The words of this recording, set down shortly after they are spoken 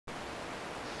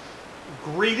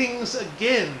Greetings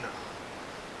again.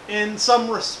 In some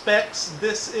respects,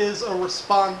 this is a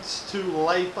response to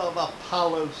Life of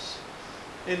Apollos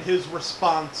in his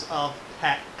response of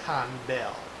Pat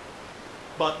Condell.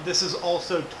 But this is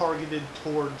also targeted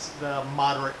towards the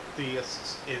moderate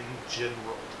theists in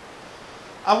general.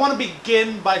 I want to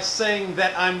begin by saying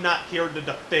that I'm not here to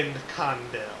defend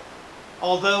Condell.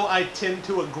 Although I tend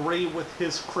to agree with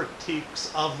his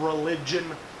critiques of religion,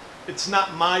 it's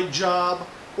not my job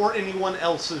or anyone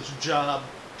else's job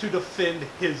to defend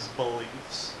his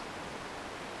beliefs.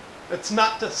 That's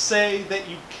not to say that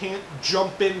you can't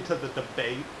jump into the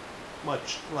debate,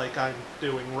 much like I'm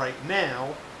doing right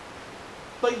now,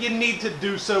 but you need to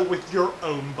do so with your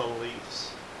own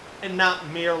beliefs, and not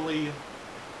merely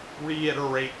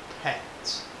reiterate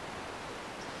Pat's.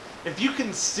 If you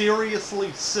can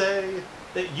seriously say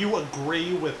that you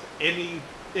agree with any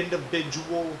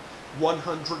individual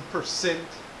 100%,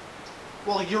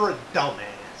 well, you're a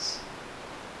dumbass.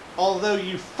 Although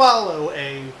you follow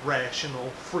a rational,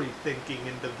 free-thinking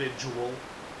individual,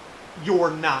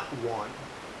 you're not one.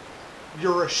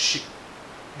 You're a sheep,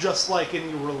 just like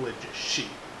any religious sheep.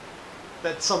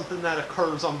 That's something that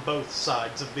occurs on both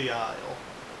sides of the aisle,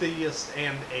 theist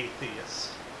and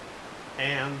atheist.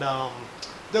 And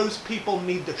those people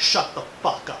need to shut the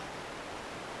fuck up.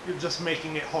 You're just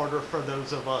making it harder for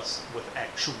those of us with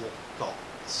actual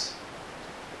thoughts.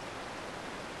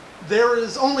 There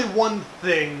is only one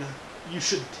thing you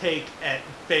should take at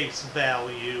face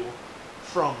value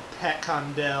from Pat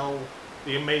Condell,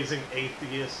 the Amazing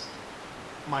Atheist,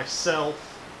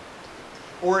 myself,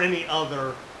 or any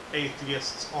other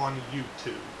atheists on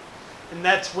YouTube. And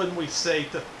that's when we say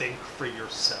to think for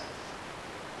yourself.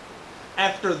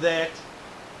 After that,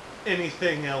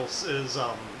 anything else is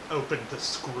open to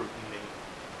scrutiny.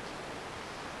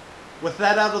 With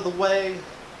that out of the way,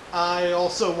 I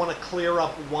also want to clear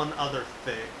up one other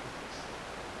thing.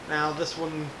 Now, this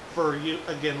one for you,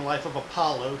 again, Life of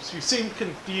Apollos. You seemed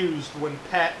confused when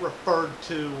Pat referred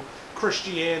to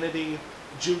Christianity,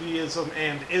 Judaism,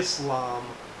 and Islam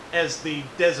as the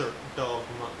desert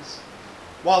dogmas.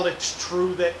 While it's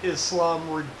true that Islam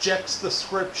rejects the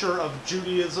scripture of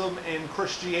Judaism and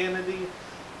Christianity,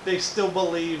 they still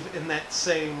believe in that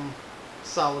same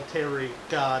solitary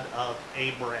God of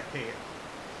Abraham.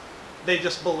 They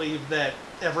just believe that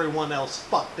everyone else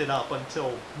fucked it up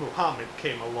until Muhammad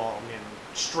came along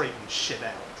and straightened shit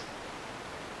out.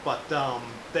 But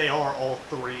they are all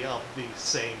three of the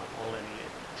same lineage.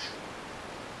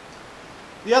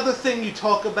 The other thing you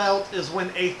talk about is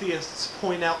when atheists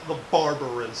point out the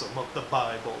barbarism of the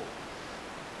Bible.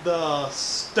 The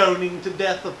stoning to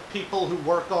death of people who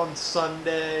work on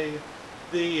Sunday,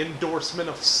 the endorsement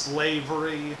of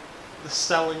slavery, the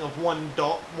selling of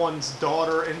one's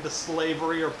daughter into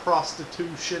slavery or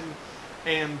prostitution,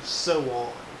 and so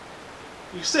on.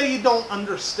 You say you don't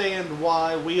understand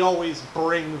why we always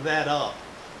bring that up,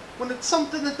 when it's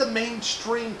something that the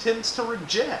mainstream tends to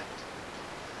reject.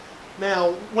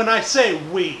 Now, when I say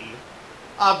we,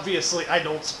 obviously I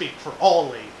don't speak for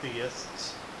all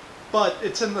atheists, but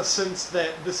it's in the sense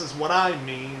that this is what I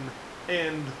mean,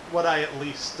 and what I at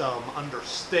least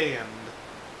understand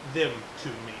them to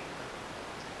mean.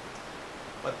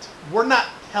 But we're not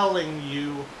telling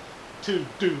you to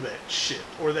do that shit,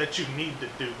 or that you need to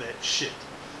do that shit.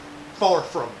 Far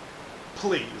from it.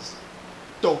 Please,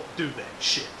 don't do that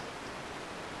shit.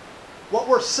 What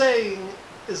we're saying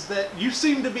is that you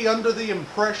seem to be under the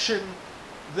impression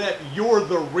that you're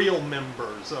the real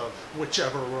members of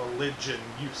whichever religion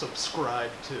you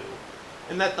subscribe to,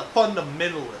 and that the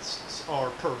fundamentalists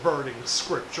are perverting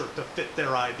scripture to fit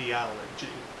their ideology.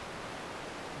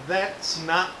 That's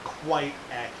not quite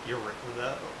accurate,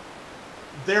 though.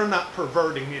 They're not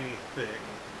perverting anything.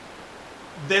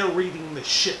 They're reading the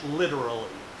shit literally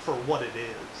for what it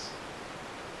is.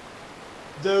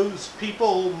 Those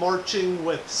people marching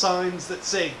with signs that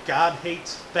say God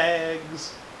hates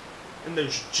fags, and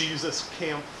those Jesus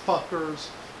camp fuckers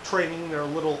training their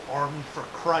little army for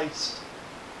Christ,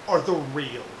 are the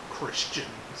real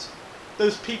Christians.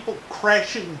 Those people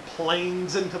crashing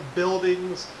planes into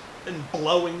buildings and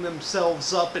blowing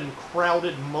themselves up in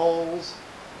crowded malls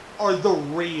are the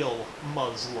real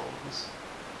Muslims.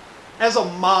 As a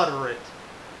moderate,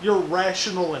 you're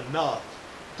rational enough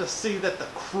to see that the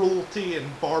cruelty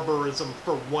and barbarism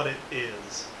for what it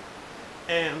is.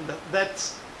 And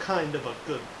that's kind of a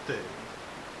good thing.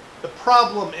 The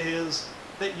problem is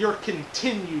that your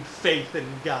continued faith in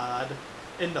God,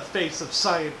 in the face of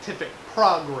scientific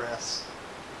progress,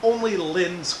 only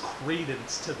lends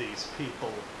credence to these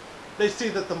people. They see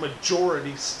that the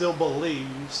majority still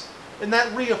believes, and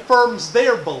that reaffirms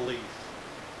their belief.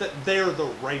 that they're the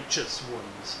righteous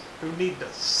ones who need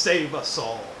to save us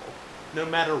all, no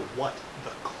matter what the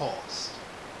cost.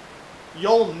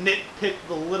 Y'all nitpick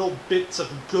the little bits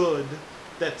of good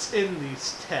that's in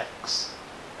these texts,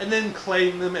 and then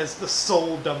claim them as the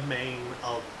sole domain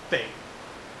of faith.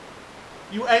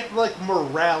 You act like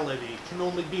morality can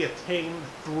only be attained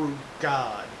through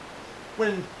God,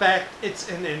 when in fact it's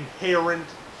an inherent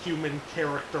human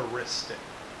characteristic.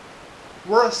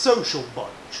 We're a social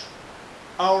bunch.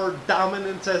 Our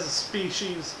dominance as a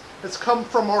species has come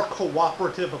from our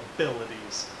cooperative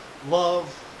abilities,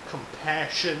 love,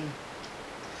 compassion,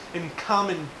 and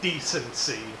common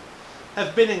decency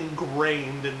have been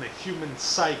ingrained in the human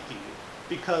psyche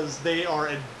because they are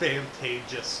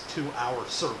advantageous to our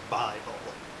survival.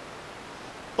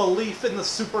 Belief in the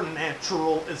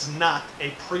supernatural is not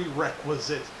a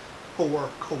prerequisite for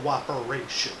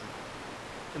cooperation.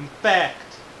 In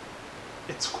fact,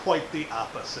 it's quite the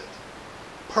opposite.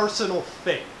 Personal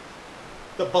faith,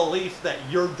 the belief that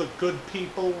you're the good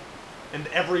people and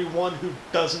everyone who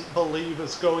doesn't believe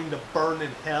is going to burn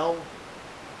in hell,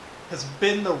 has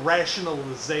been the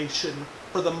rationalization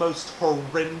for the most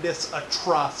horrendous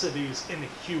atrocities in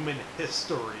human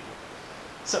history.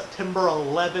 September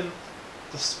 11th,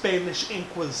 the Spanish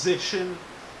Inquisition,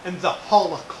 and the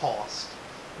Holocaust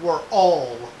were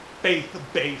all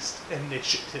faith-based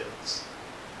initiatives.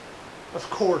 Of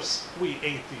course, we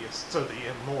atheists are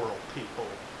the immoral people,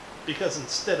 because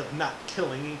instead of not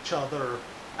killing each other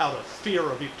out of fear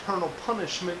of eternal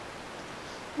punishment,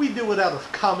 we do it out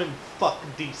of common fuck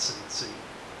decency.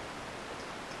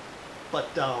 But,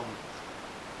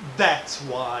 that's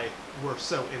why we're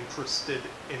so interested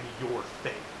in your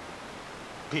faith.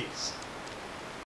 Peace.